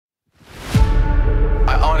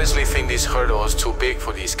honestly think this hurdle is too big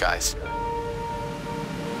for these guys.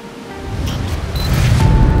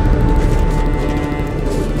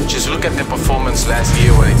 Just look at their performance last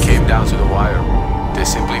year when it came down to the wire. They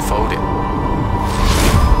simply folded.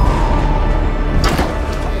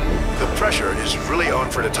 The pressure is really on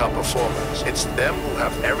for the top performers. It's them who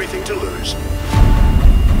have everything to lose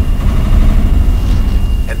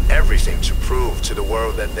and everything to prove to the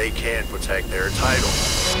world that they can protect their title.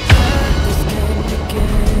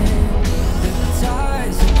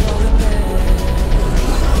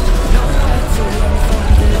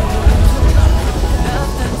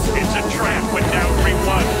 It's a trap with down 3-1.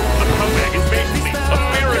 A comeback is basically a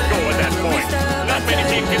miracle at that point. Not many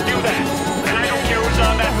teams can do that. And I don't care who's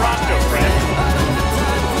on that roster, friend.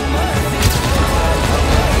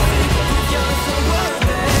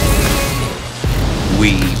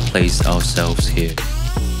 We placed ourselves here.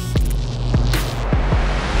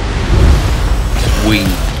 We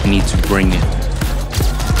need to bring it.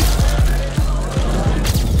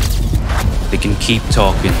 They can keep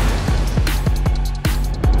talking.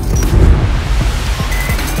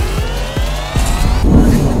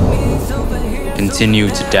 Continue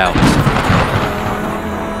to doubt.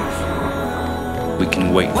 We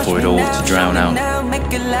can wait for it all to drown out. We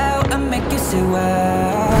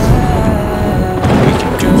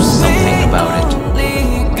can do something about it.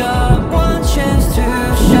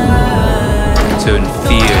 Turn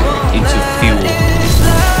fear into fuel.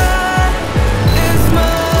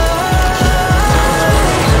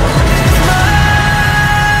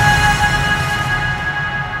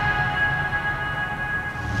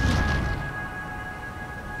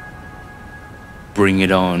 Bring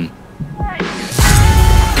it on.